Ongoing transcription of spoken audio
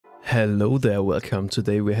Hello there, welcome.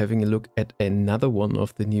 Today we're having a look at another one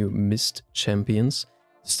of the new Mist champions.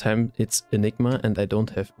 This time it's Enigma, and I don't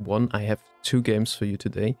have one, I have two games for you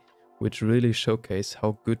today, which really showcase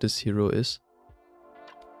how good this hero is.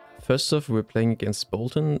 First off, we're playing against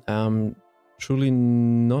Bolton. Truly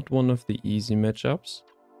not one of the easy matchups,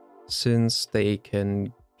 since they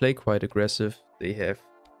can play quite aggressive, they have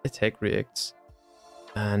attack reacts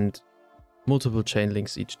and multiple chain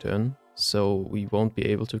links each turn. So we won't be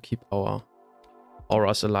able to keep our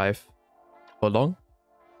auras alive for long.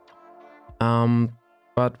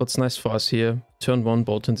 But what's nice for us here, turn 1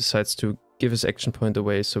 Bolton decides to give his action point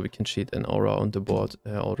away so we can cheat an aura on the board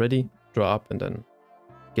already, draw up and then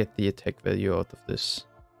get the attack value out of this.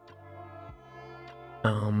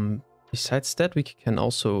 Besides that, we can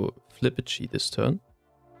also flip a cheat this turn.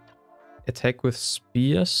 Attack with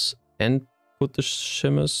spears and put the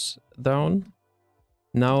shimmers down.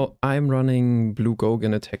 Now, I'm running blue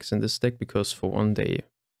Gogan attacks in this deck because for one they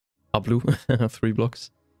are blue, 3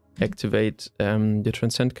 blocks, activate the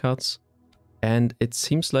Transcend cards, and it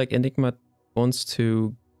seems like Enigma wants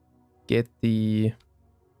to get the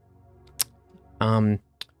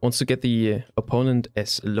opponent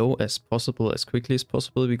as low as possible, as quickly as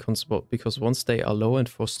possible, because once they are low and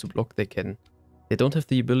forced to block, they don't have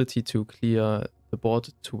the ability to clear the board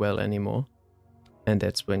too well anymore, and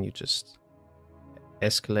that's when you just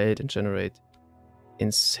escalate and generate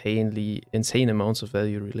insane amounts of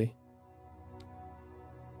value, really.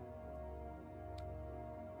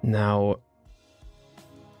 Now,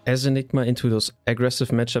 as Enigma into those aggressive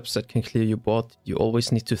matchups that can clear your board, you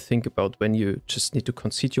always need to think about when you just need to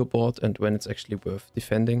concede your board and when it's actually worth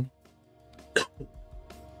defending.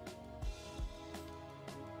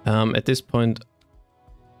 At this point,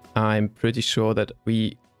 I'm pretty sure that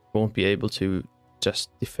we won't be able to just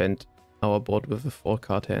defend our board with a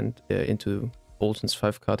 4-card hand into Bolton's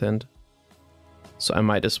 5-card hand. So I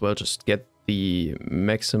might as well just get the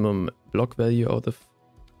maximum block value out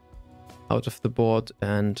of the board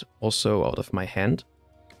and also out of my hand.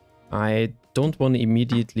 I don't want to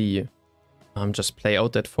immediately just play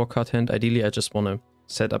out that 4-card hand. Ideally, I just want to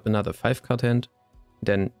set up another 5-card hand,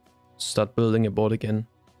 then start building a board again,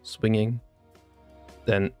 swinging,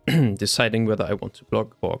 then deciding whether I want to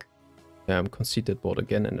block or concede that board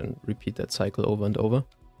again, and then repeat that cycle over and over.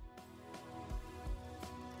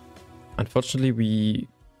 Unfortunately,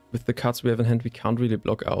 with the cards we have in hand, we can't really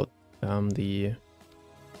block out the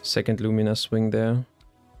second Lumina swing there.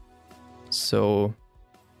 So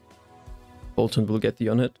Bolton will get the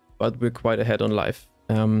on hit, but we're quite ahead on life.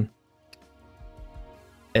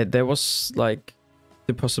 There was like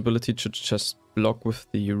the possibility to just block with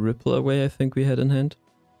the Ripple away I think we had in hand.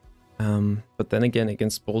 But then again,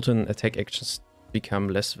 against Bolton, attack actions become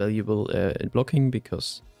less valuable in blocking,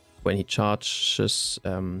 because when he charges,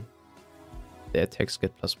 the attacks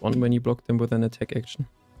get +1 when you block them with an attack action.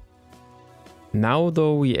 Now,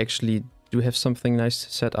 though, we actually do have something nice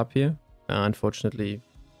set up here. Unfortunately,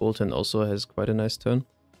 Bolton also has quite a nice turn.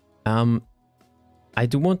 I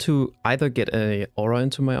do want to either get an aura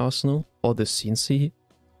into my arsenal or the CNC,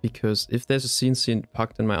 because if there's a CNC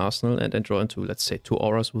parked in my arsenal and I draw into, let's say, 2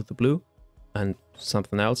 auras with the blue and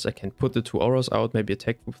something else, I can put the 2 auras out, maybe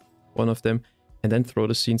attack with one of them, and then throw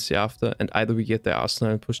the CNC after, and either we get their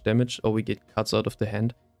arsenal and push damage, or we get cards out of the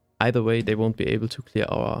hand. Either way, they won't be able to clear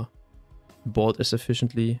our board as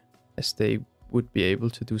efficiently as they would be able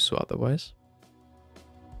to do so otherwise.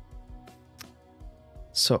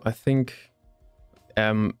 So I think,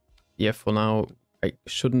 yeah, for now, I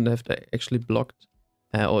shouldn't have actually blocked.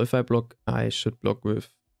 Or if I block, I should block with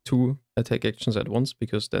 2 attack actions at once,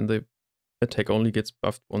 because then the attack only gets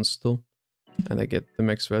buffed once still, and I get the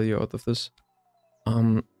max value out of this.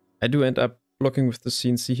 I do end up blocking with the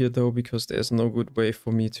CNC here though, because there's no good way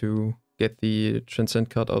for me to get the Transcend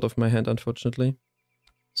card out of my hand, unfortunately.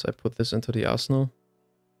 So I put this into the arsenal.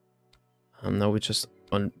 Now we just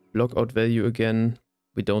on block out value again.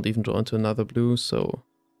 We don't even draw into another blue, so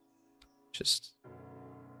just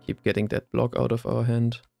keep getting that block out of our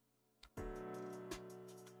hand.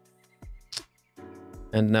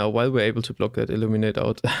 And now, while we're able to block that Illuminate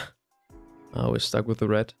out, we're stuck with the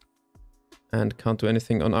red and can't do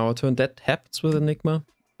anything on our turn. That happens with Enigma.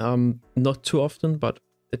 Not too often, but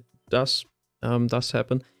it does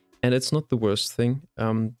happen. And it's not the worst thing,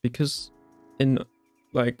 because in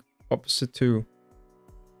like opposite to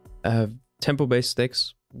tempo-based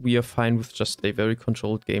decks, we are fine with just a very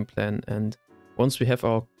controlled game plan, and once we have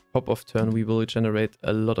our pop-off turn, we will generate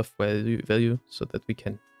a lot of value so that we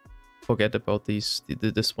can forget about this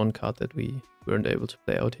one card that we weren't able to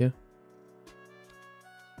play out here.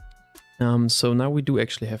 So now we do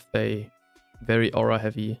actually have a very aura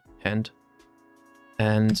heavy hand.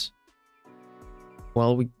 And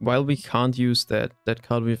while we can't use that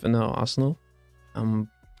card we have in our arsenal,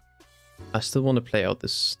 I still want to play out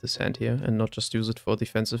this hand here and not just use it for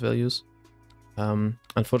defensive values.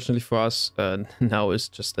 Unfortunately for us, now is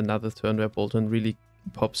just another turn where Bolton really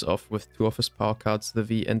pops off with 2 of his power cards, the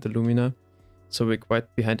V and the Lumina. So we're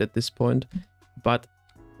quite behind at this point, but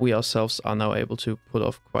we ourselves are now able to pull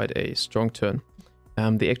off quite a strong turn.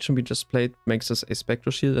 The action we just played makes us a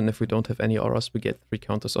Spectral Shield, and if we don't have any auras, we get 3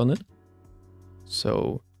 counters on it.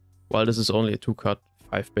 So while this is only a 2-card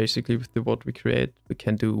 5 basically with the what we create, we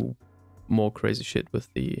can do more crazy shit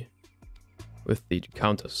with the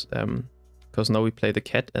counters. Because now we play the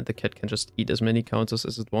cat, and the cat can just eat as many counters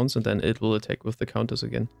as it wants, and then it will attack with the counters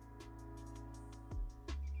again.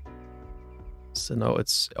 So now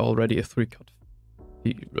it's already a 3-card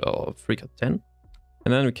 10.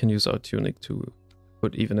 And then we can use our Tunic to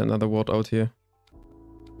put even another ward out here.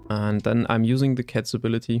 And then I'm using the cat's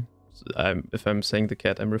ability. If I'm saying the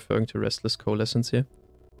cat, I'm referring to Restless Coalescence here.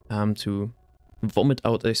 To vomit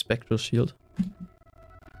out a Spectral Shield.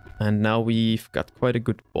 And now we've got quite a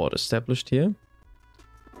good board established here.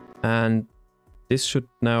 And this should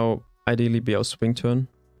now ideally be our swing turn.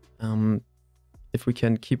 If we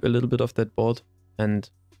can keep a little bit of that board and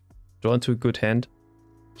draw into a good hand,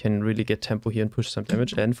 can really get tempo here and push some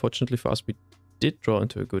damage. And fortunately for us, we did draw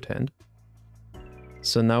into a good hand.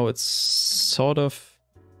 So now it's sort of...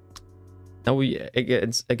 Now we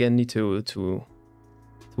again need to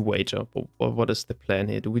wager. What is the plan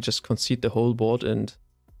here? Do we just concede the whole board and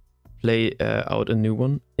play out a new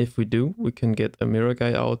one? If we do, we can get a Mirror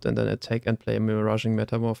Guy out and then attack and play a Miraging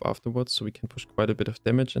Metamorph afterwards, so we can push quite a bit of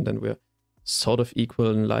damage, and then we're sort of equal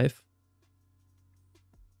in life.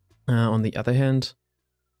 On the other hand,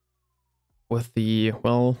 with the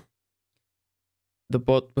board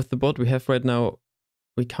we have right now,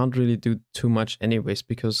 we can't really do too much anyways,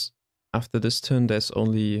 because after this turn there's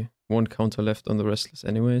only 1 counter left on the Restless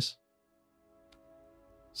anyways.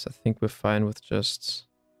 So I think we're fine with just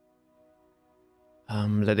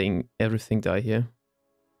letting everything die here.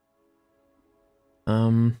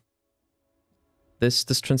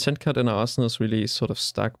 This Transcend card in our arsenal is really sort of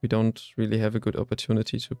stuck. We don't really have a good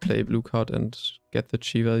opportunity to play a blue card and get the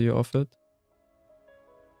chi value off it.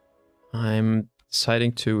 I'm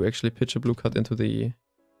deciding to actually pitch a blue card into the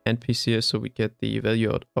end piece here so we get the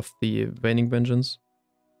value out of the Waning Vengeance.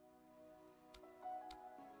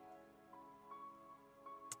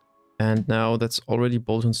 And now that's already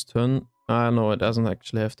Bolton's turn. No, it doesn't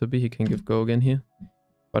actually have to be. He can give go again here.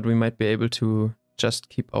 But we might be able to just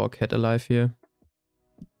keep our cat alive here.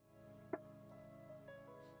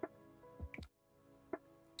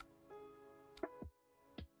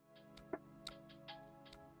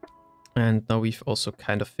 And now we've also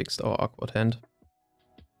kind of fixed our awkward hand.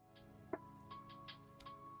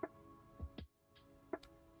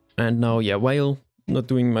 And now, yeah, while not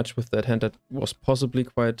doing much with that hand that was possibly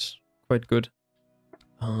quite good,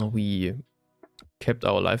 we kept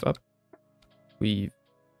our life up. We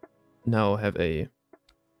now have a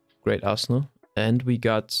great arsenal, and we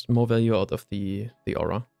got more value out of the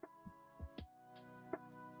aura.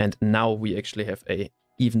 And now we actually have a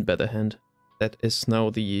even better hand. That is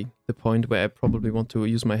now the point where I probably want to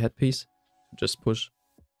use my headpiece to just push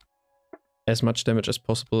as much damage as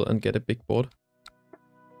possible and get a big board.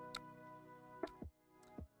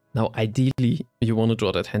 Now, ideally, you want to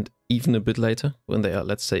draw that hand even a bit later, when they are,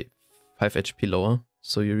 let's say, 5 HP lower,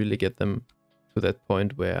 so you really get them to that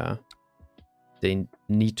point where they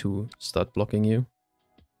need to start blocking you.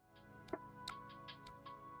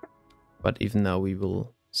 But even now, we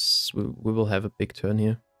will have a big turn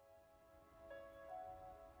here.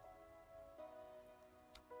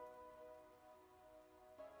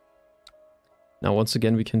 Now, once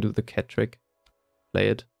again, we can do the cat trick, play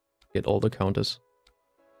it, get all the counters.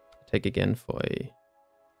 Take again for a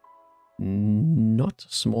not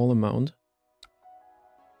small amount,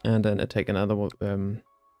 and then attack another one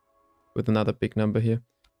with another big number here.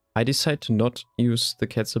 I decide to not use the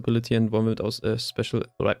cat's ability and vomit out a Spectral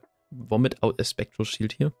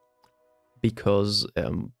Shield here, because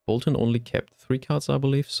Bolton only kept 3 cards, I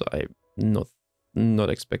believe, so I'm not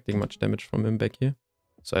expecting much damage from him back here.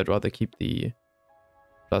 So I'd rather keep the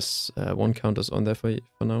 +1 counters on there for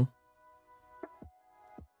now.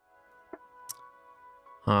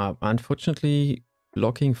 Unfortunately,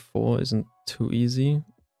 blocking 4 isn't too easy.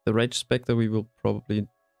 The Rage Spectre we will probably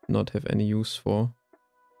not have any use for.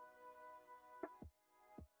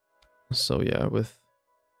 So yeah,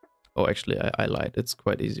 oh, actually, I lied. It's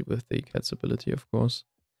quite easy with the cat's ability, of course.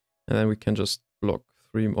 And then we can just block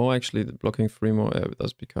 3 more. Oh, actually, blocking 3 more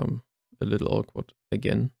does become a little awkward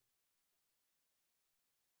again.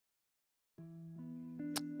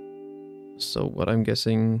 So what I'm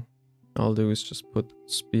guessing I'll do is just put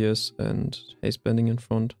spears and haste bending in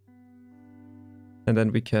front. And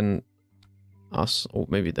then we can oh,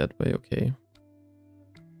 maybe that way, okay.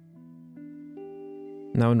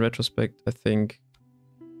 Now in retrospect, I think...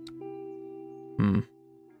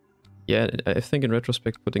 Yeah, I think in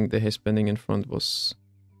retrospect putting the haste bending in front was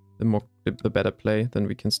the better play. Then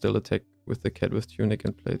we can still attack with the cat with tunic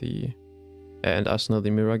and play the... and Arsenal the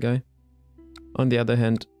mirror guy. On the other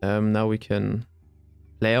hand, now we can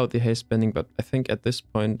play out the haste bending, but I think at this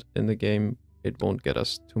point in the game it won't get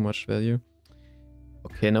us too much value.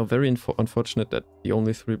 Okay, now very unfortunate that the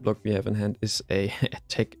only 3 block we have in hand is a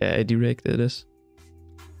attack direct, it is.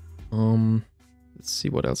 Let's see,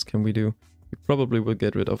 what else can we do? We probably will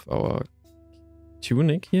get rid of our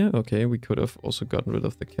tunic here. Okay, we could have also gotten rid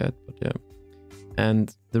of the cat, but yeah.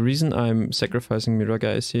 And the reason I'm sacrificing Mirror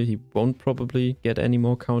Guy is here, he won't probably get any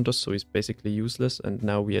more counters, so he's basically useless, and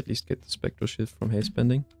now we at least get the Spectral Shield from haste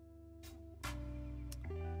bending.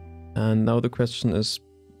 And now the question is,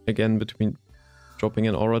 again, between dropping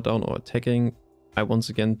an aura down or attacking. I once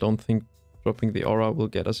again don't think dropping the aura will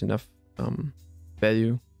get us enough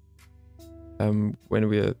value when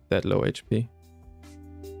we're that low HP.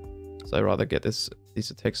 So I rather get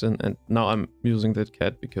these attacks in, and now I'm using that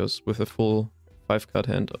cat because with a full 5-card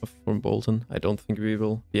hand from Bolton, I don't think we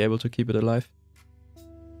will be able to keep it alive.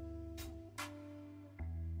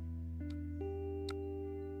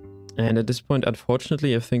 And at this point,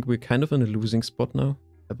 unfortunately, I think we're kind of in a losing spot now.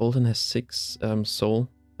 Bolton has 6 soul,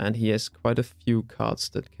 and he has quite a few cards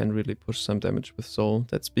that can really push some damage with soul.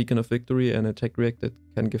 That's Beacon of Victory and Attack React that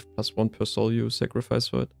can give +1 per soul you sacrifice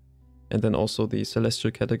for it. And then also the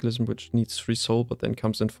Celestial Cataclysm, which needs 3 soul, but then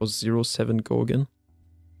comes in for 0-7 go again.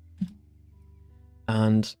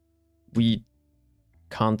 And we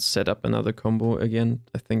can't set up another combo again.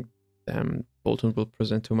 I think Bolton will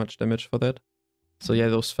present too much damage for that. So yeah,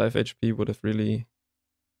 those 5 HP would have really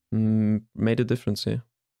made a difference here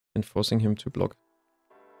in forcing him to block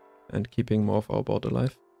and keeping more of our board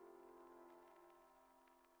alive.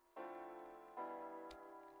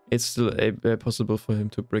 It's still possible for him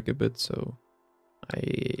to brick a bit, so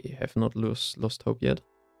I have not lost hope yet.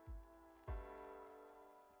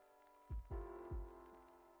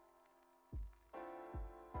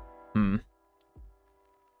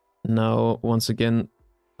 Now, once again,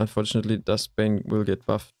 unfortunately, Dustbane will get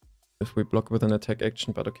buffed if we block with an attack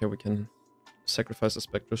action, but okay, we can sacrifice a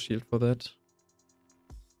Spectral Shield for that.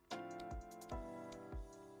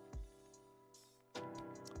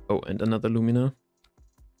 Oh, and another Lumina.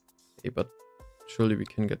 Okay, but surely we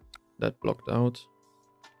can get that blocked out.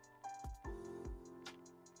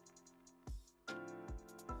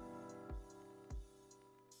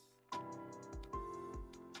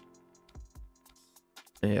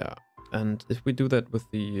 Yeah, and if we do that with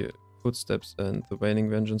the Footsteps and the Waning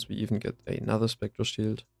Vengeance, we even get another Spectral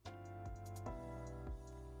Shield.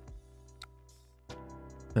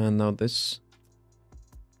 And now this.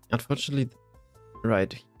 Unfortunately,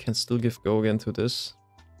 right, he can still give go again to this.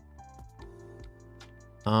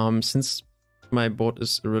 Since my board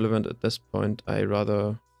is irrelevant at this point, I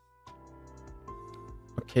rather...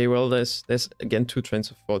 Okay, well, there's again 2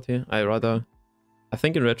 Trains of Thought here. I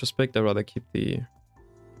think in retrospect, I rather keep the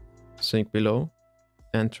Sink Below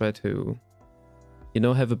and try to, you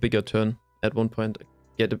know, have a bigger turn at one point,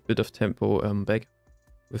 get a bit of tempo back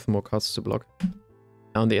with more cards to block.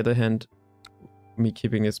 On the other hand, me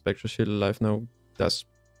keeping a Spectral Shield alive now does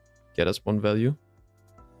get us 1 value.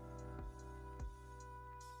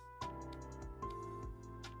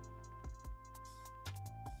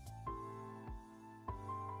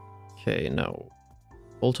 Okay, now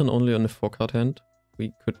Bolton only on a 4-card hand.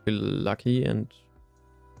 We could be lucky and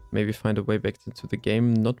maybe find a way back into the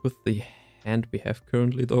game. Not with the hand we have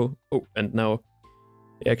currently though. Oh, and now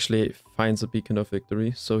he actually finds a Beacon of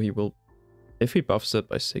Victory, so he will... If he buffs it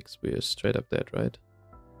by 6, we're straight up dead, right?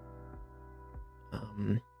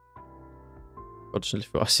 Fortunately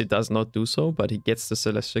for us, he does not do so, but he gets the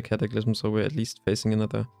Celestial Cataclysm, so we're at least facing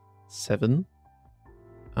another 7.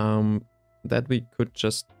 That we could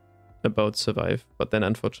just about survive, but then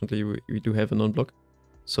unfortunately we do have a non-block.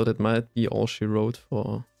 So that might be all she wrote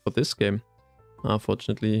for this game.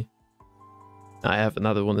 Unfortunately, I have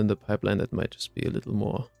another one in the pipeline that might just be a little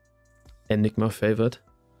more Enigma favored.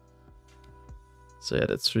 So yeah,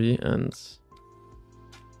 that's 3, and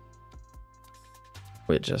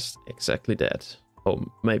we're just exactly dead. Oh,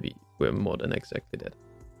 maybe we're more than exactly dead.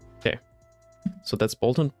 Okay, so that's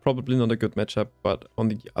Bolton. Probably not a good matchup, but on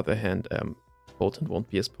the other hand, Bolton won't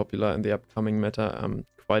be as popular in the upcoming meta.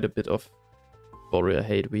 quite a bit of warrior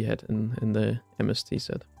hate we had in the MST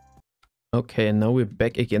set. Okay, and now we're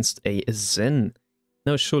back against a Zen.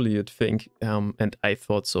 Now surely you'd think, and I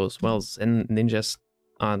thought so as well, Zen ninjas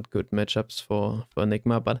aren't good matchups for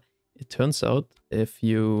Enigma, but it turns out if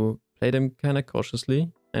you play them kind of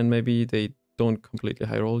cautiously and maybe they don't completely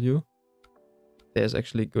high roll you, there's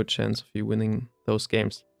actually a good chance of you winning those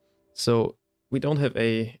games. So we don't have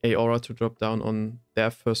a aura to drop down on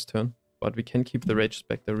their first turn, but we can keep the Rage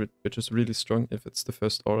Spectre, which is really strong if it's the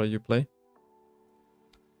first aura you play.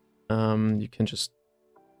 You can just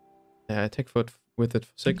attack with it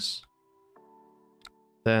for 6.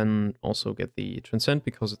 Then also get the Transcend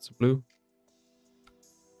because it's a blue.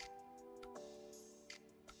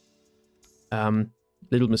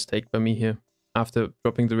 Little mistake by me here. After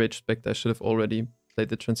dropping the Rage Spectre, I should have already played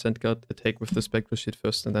the Transcend card, attack with the Spectre sheet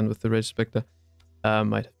first and then with the Rage Spectre.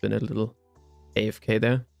 Might have been a little AFK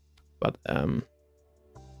there, but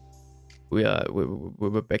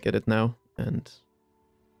we're back at it now, and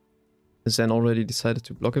Zen already decided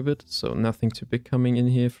to block a bit, so nothing too big coming in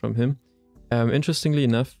here from him. Interestingly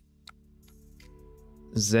enough,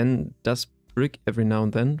 Zen does brick every now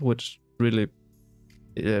and then, which really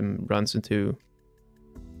runs into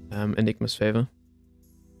Enigma's favor.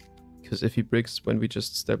 Because if he bricks when we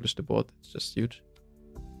just established the board, it's just huge.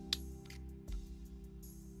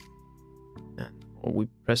 And we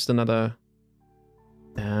pressed another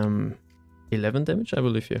 11 damage, I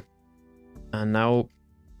believe here. And now,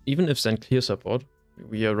 even if Zen clears our board,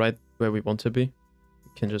 we are right where we want to be.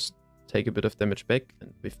 We can just take a bit of damage back,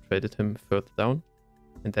 and we've traded him further down.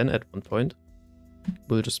 And then at one point,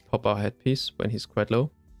 we'll just pop our headpiece when he's quite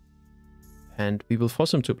low. And we will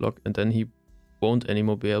force him to block, and then he won't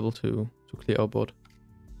anymore be able to clear our board.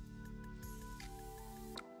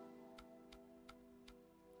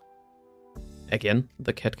 Again,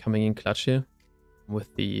 the cat coming in clutch here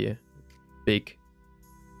with the big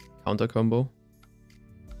counter combo.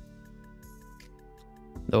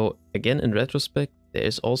 Though, again, in retrospect, there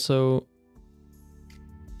is also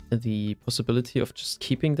the possibility of just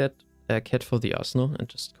keeping that cat for the arsenal and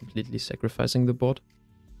just completely sacrificing the board.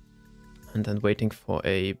 And then waiting for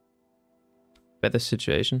a better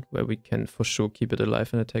situation where we can for sure keep it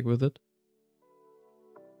alive and attack with it.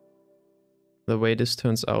 The way this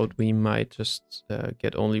turns out, we might just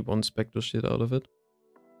get only one Spectral Shield out of it.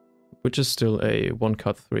 Which is still a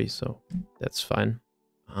 1-card 3, so that's fine.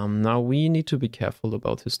 Now we need to be careful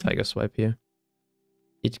about his Tiger Swipe here.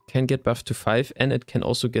 It can get buffed to 5, and it can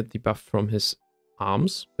also get the buff from his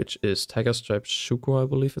arms, which is Tiger Stripe Shuko, I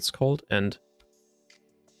believe it's called. And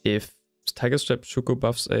if Tiger Stripe Shuko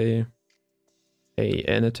buffs an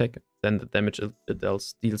attack, then the damage it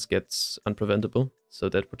deals gets unpreventable. So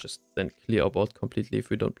that would just then clear our board completely if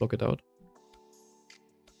we don't block it out.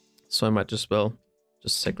 So I might as well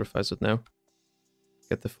just sacrifice it now.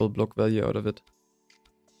 Get the full block value out of it.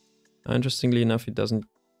 Interestingly enough, he doesn't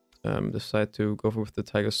decide to go with the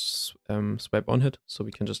Tiger Swipe on hit, so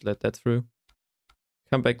we can just let that through.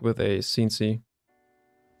 Come back with a CNC.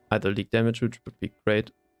 Either leak damage, which would be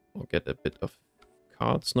great, or get a bit of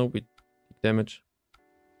cards. No, we leak damage.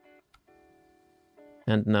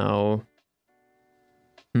 And now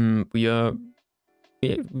we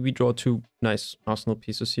draw 2 nice arsenal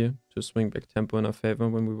pieces here to swing back tempo in our favor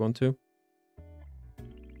when we want to.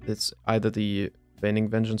 It's either the Waning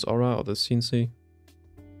Vengeance Aura or the CNC.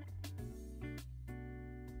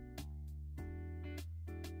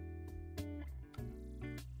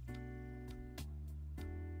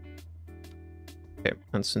 Okay,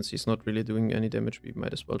 and since he's not really doing any damage, we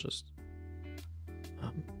might as well just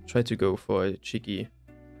try to go for a cheeky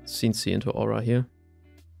CNC into Aura here.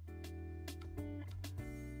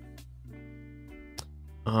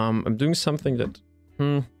 I'm doing something that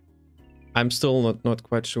I'm still not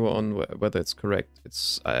quite sure on whether it's correct.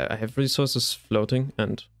 I have resources floating,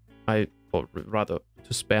 and or rather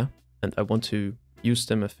to spare, and I want to use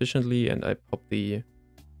them efficiently, and I pop the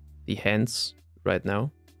hands right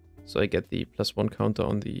now, so I get the +1 counter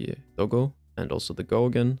on the Dogo and also the Go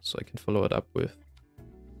again, so I can follow it up with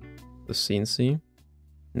the CNC.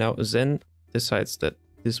 Now Zen decides that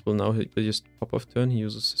this will now will just pop off turn. He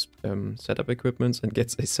uses his setup equipments and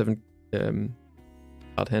gets a 7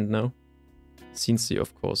 card hand now. CNC,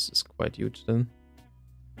 of course, is quite huge then.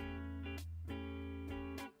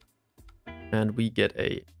 And we get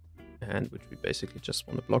a hand which we basically just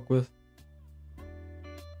want to block with.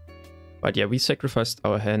 But yeah, we sacrificed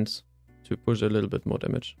our hands to push a little bit more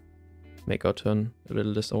damage. Make our turn a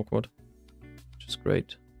little less awkward, which is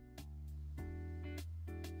great.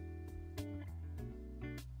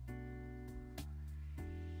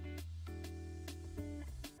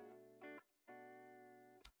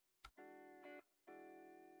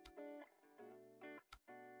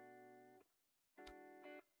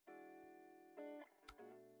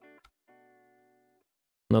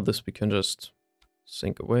 Now this we can just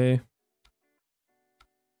sink away.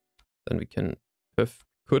 Then we can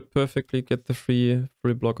could perfectly get the free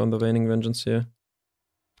block on the Waning Vengeance here.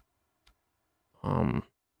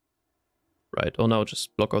 Right, or now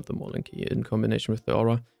just block out the Mauling Key in combination with the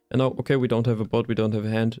Aura. And now, okay, we don't have a bot, we don't have a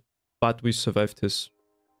hand, but we survived his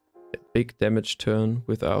big damage turn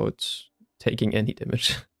without taking any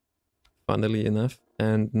damage, funnily enough.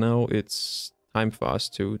 And now it's time for us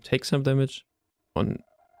to take some damage on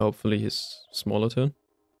hopefully his smaller turn.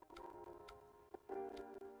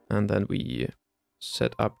 And then we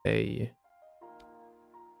set up a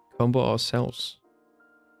combo ourselves.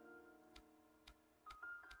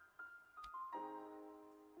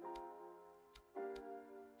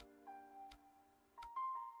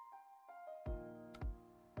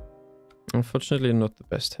 Unfortunately not the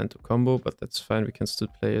best hand to combo, but that's fine, we can still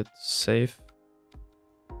play it safe.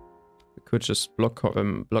 We could just block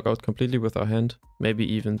out completely with our hand, maybe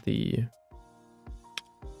even the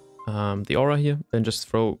Aura here, and just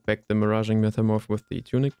throw back the Miraging Metamorph with the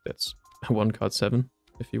Tunic. That's 1 card 7,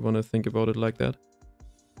 if you want to think about it like that.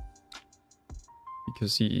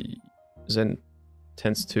 Because he Zen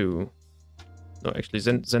tends to... No, actually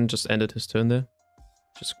Zen just ended his turn there,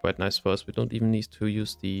 which is quite nice for us. We don't even need to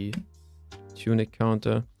use the Tunic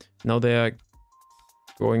counter. Now they are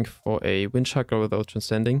going for a Wind Chakra without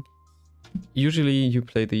transcending. Usually you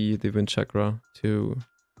play the Wind Chakra to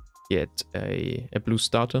get a blue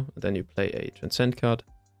starter, and then you play a Transcend card,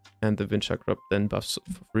 and the Wind Chakra then buffs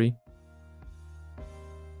for free.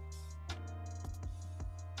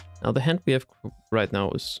 Now the hand we have right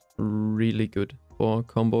now is really good for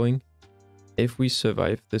comboing. If we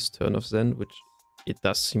survive this turn of Zen, which it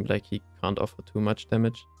does seem like he can't offer too much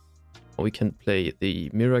damage, we can play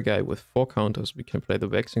the Mirror Guy with 4 counters, we can play the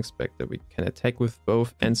Waxing Spectre, we can attack with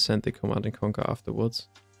both and send the Command and Conquer afterwards.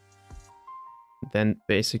 Then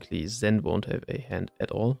basically Zen won't have a hand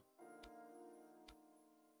at all.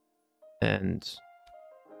 And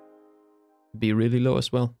be really low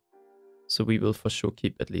as well. So we will for sure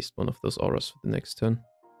keep at least one of those auras for the next turn.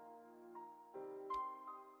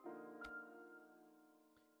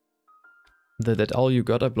 That all you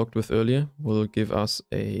got I blocked with earlier will give us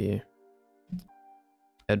a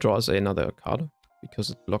draw us another card, because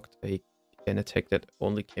it blocked an attack that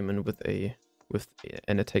only came in with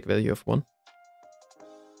an attack value of 1.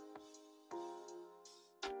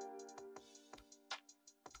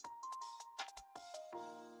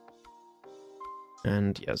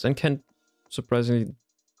 And yeah, Zen can surprisingly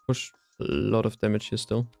push a lot of damage here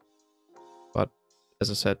still. But as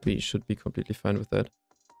I said, we should be completely fine with that.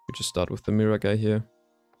 We just start with the Mirror Guy here.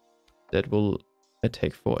 That will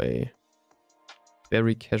attack for a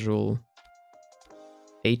very casual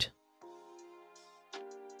 8.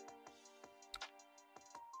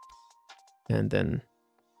 And then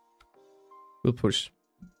we'll push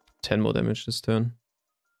 10 more damage this turn.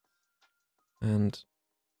 And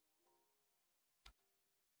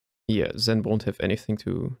yeah, Zen won't have anything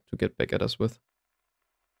to get back at us with.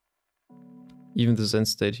 Even the Zen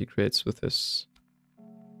state he creates with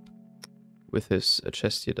his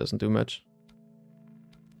chest here doesn't do much.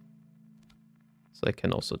 So I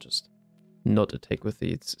can also just not attack with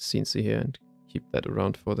the CNC here and keep that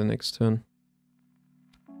around for the next turn.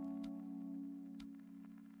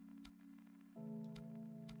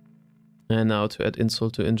 And now to add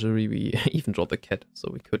insult to injury, we even draw the cat.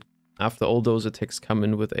 So we could, after all those attacks, come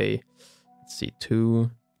in with a, let's see,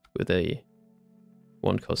 2 with a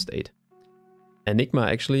 1 cost 8. Enigma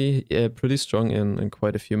actually pretty strong in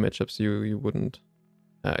quite a few matchups you wouldn't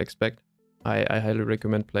expect. I highly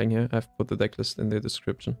recommend playing here. I've put the decklist in the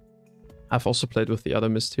description. I've also played with the other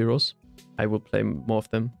Mist heroes. I will play more of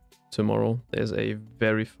them tomorrow. There's a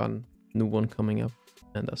very fun new one coming up,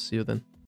 and I'll see you then.